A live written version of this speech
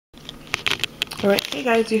Alright, hey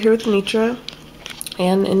guys, you're here with Netra,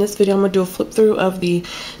 and in this video I'm going to do a flip through of the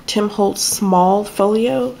Tim Holtz Small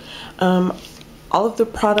Folio. All of the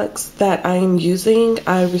products that I am using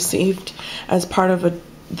I received as part of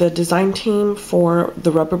the design team for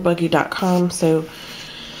the rubberbuggy.com, so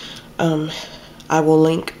I will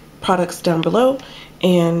link products down below.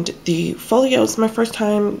 And the folio is my first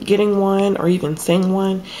time getting one or even seeing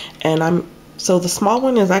one, and so the small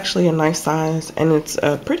one is actually a nice size, and it's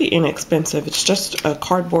pretty inexpensive. It's just a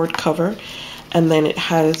cardboard cover, and then it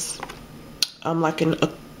has like an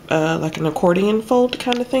accordion fold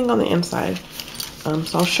kind of thing on the inside.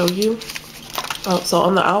 So I'll show you. So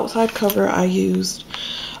on the outside cover I used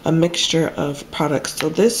a mixture of products. So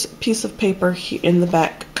this piece of paper in the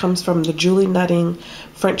back comes from the Julie Nutting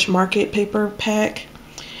French Market paper pack.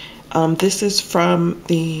 This is from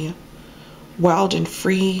the Wild and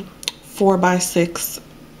Free 4x6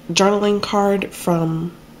 journaling card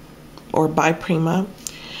by Prima.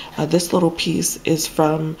 This little piece is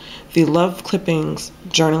from the Love Clippings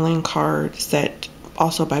journaling card set,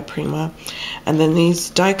 also by Prima. And then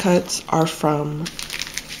these die cuts are from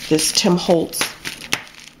this Tim Holtz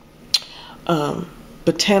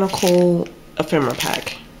botanical ephemera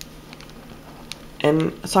pack.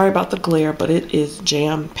 And sorry about the glare, but it is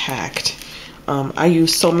jam-packed. I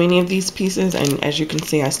use so many of these pieces, and as you can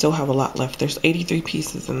see, I still have a lot left. There's 83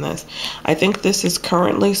 pieces in this. I think this is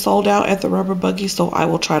currently sold out at the Rubber Buggy, so I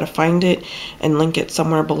will try to find it and link it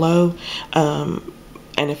somewhere below. And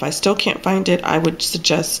if I still can't find it, I would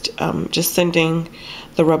suggest just sending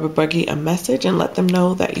the Rubber Buggy a message and let them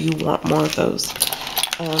know that you want more of those.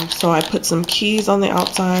 So I put some keys on the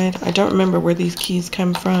outside. I don't remember where these keys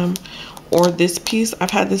come from, or this piece. I've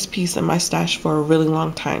had this piece in my stash for a really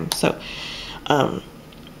long time, so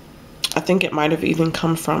I think it might have even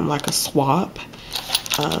come from like a swap.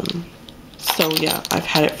 So yeah, I've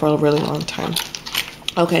had it for a really long time.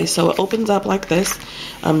 Okay, so it opens up like this.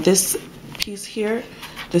 This piece here,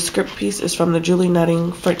 the script piece, is from the Julie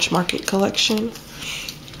Nutting French Market collection.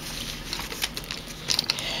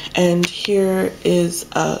 And here is,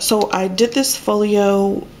 so I did this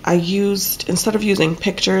folio, instead of using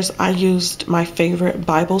pictures, I used my favorite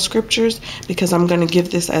Bible scriptures because I'm going to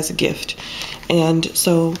give this as a gift. And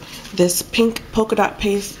so this pink polka dot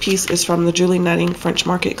piece is from the Julie Nutting French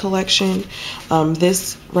Market collection.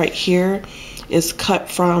 This right here is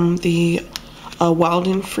cut from the Wild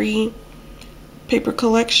and Free paper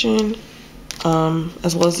collection,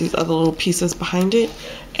 as well as these other little pieces behind it.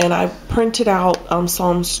 And I printed out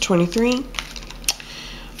Psalms 23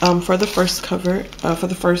 for the first cover, for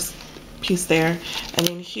the first piece there. And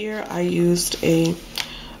then here I used a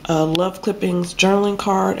Love Clippings journaling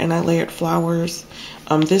card, and I layered flowers.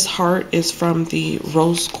 This heart is from the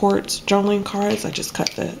Rose Quartz journaling cards. I just cut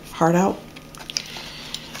the heart out.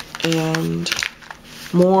 And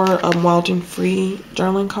more Wild and Free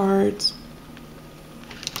journaling cards.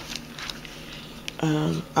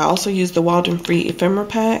 I also used the Wild and Free ephemera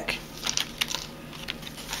pack.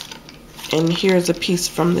 And here's a piece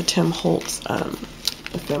from the Tim Holtz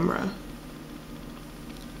ephemera.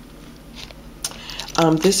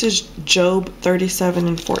 This is Job 37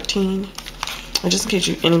 and 14. Just in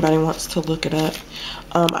case anybody wants to look it up.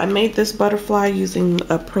 I made this butterfly using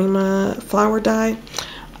a Prima flower die.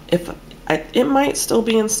 It might still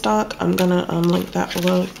be in stock. I'm gonna link that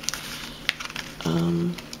below.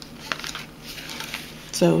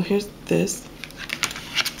 So here's this,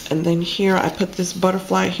 and then here I put this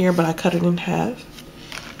butterfly here, but I cut it in half.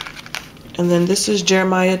 And then this is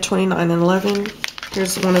Jeremiah 29 and 11.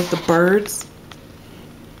 Here's one of the birds.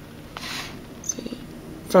 See,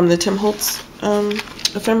 from the Tim Holtz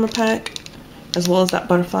ephemera pack, as well as that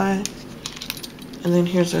butterfly. And then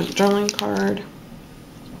here's a journaling card.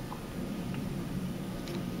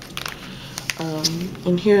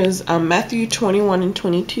 And here is Matthew 21 and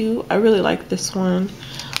 22. I really like this one.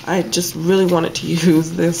 I just really wanted to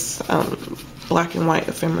use this black and white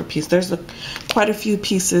ephemera piece. There's quite a few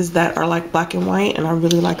pieces that are like black and white, and I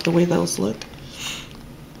really like the way those look.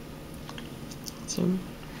 So,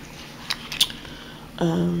 here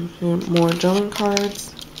are more journaling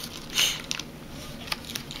cards.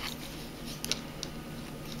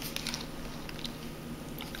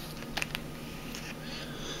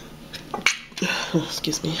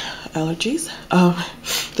 Excuse me, allergies.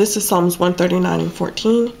 This is Psalms 139 and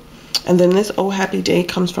 14. And then this Oh Happy Day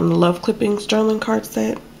comes from the Love Clippings journaling card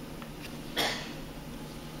set.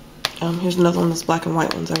 Here's another one, this black and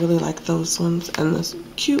white ones. I really like those ones. And this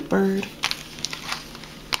cute bird.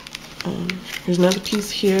 Here's another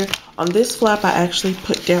piece here. On this flap, I actually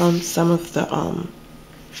put down some of the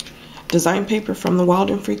design paper from the Wild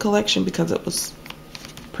and Free collection because it was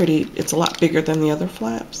it's a lot bigger than the other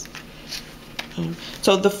flaps.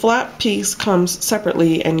 So the flap piece comes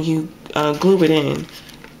separately and you glue it in.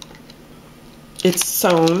 It's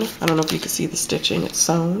sewn. I don't know if you can see the stitching. It's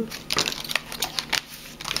sewn.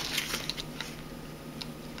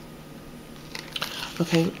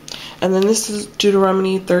 Okay, and then this is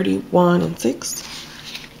Deuteronomy 31:6.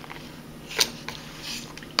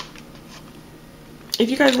 If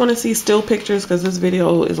you guys want to see still pictures, because this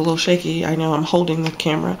video is a little shaky, I know I'm holding the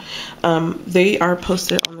camera, they are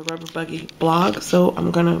posted on the Rubber Buggy blog, so I'm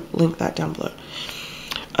gonna link that down below.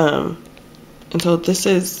 And so this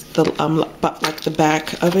is the like the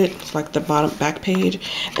back of it. It's like the bottom back page.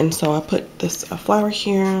 And so I put this flower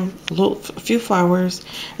here, a few flowers,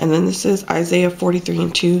 and then this is Isaiah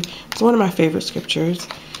 43:2. It's one of my favorite scriptures.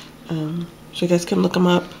 So you guys can look them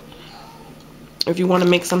up if you want to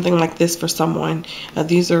make something like this for someone.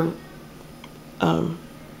 These are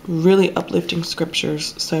really uplifting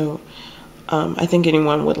scriptures. So I think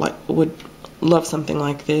anyone would love something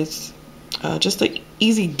like this. Just an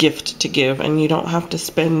easy gift to give, and you don't have to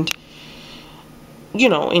spend, you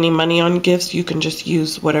know, any money on gifts. You can just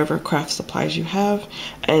use whatever craft supplies you have.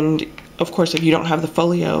 And of course, if you don't have the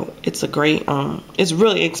folio, it's a great, it's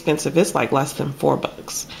really expensive. It's like less than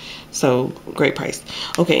 $4. So great price.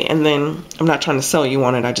 Okay, and then I'm not trying to sell you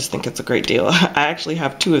on it. I just think it's a great deal. I actually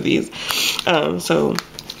have 2 of these. So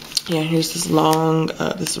yeah, here's this long,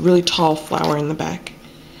 this really tall flower in the back,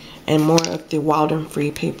 and more of the wild and free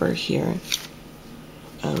paper here.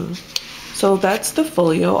 So that's the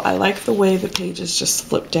folio. I like the way the pages just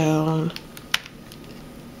flip down.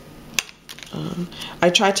 I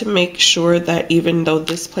tried to make sure that even though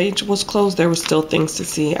this page was closed, there was still things to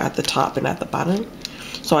see at the top and at the bottom.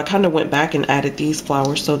 So I kind of went back and added these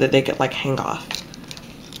flowers so that they could like hang off.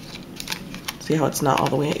 See how it's not all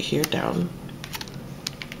the way here down.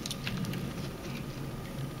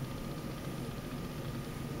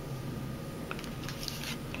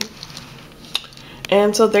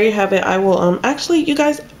 And so there you have it. I will actually, you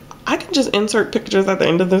guys, I can just insert pictures at the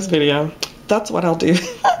end of this video. That's what I'll do.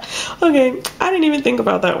 Okay, I didn't even think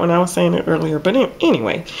about that when I was saying it earlier, but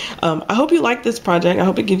anyway, I hope you like this project. I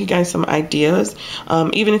hope it gives you guys some ideas.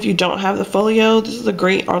 Even if you don't have the folio, this is a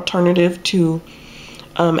great alternative to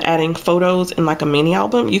adding photos in like a mini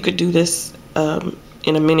album. You could do this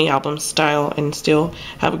in a mini album style and still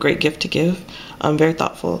have a great gift to give. Very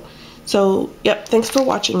thoughtful. So, yep, thanks for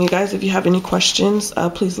watching, you guys. If you have any questions,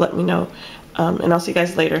 please let me know. And I'll see you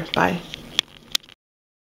guys later. Bye.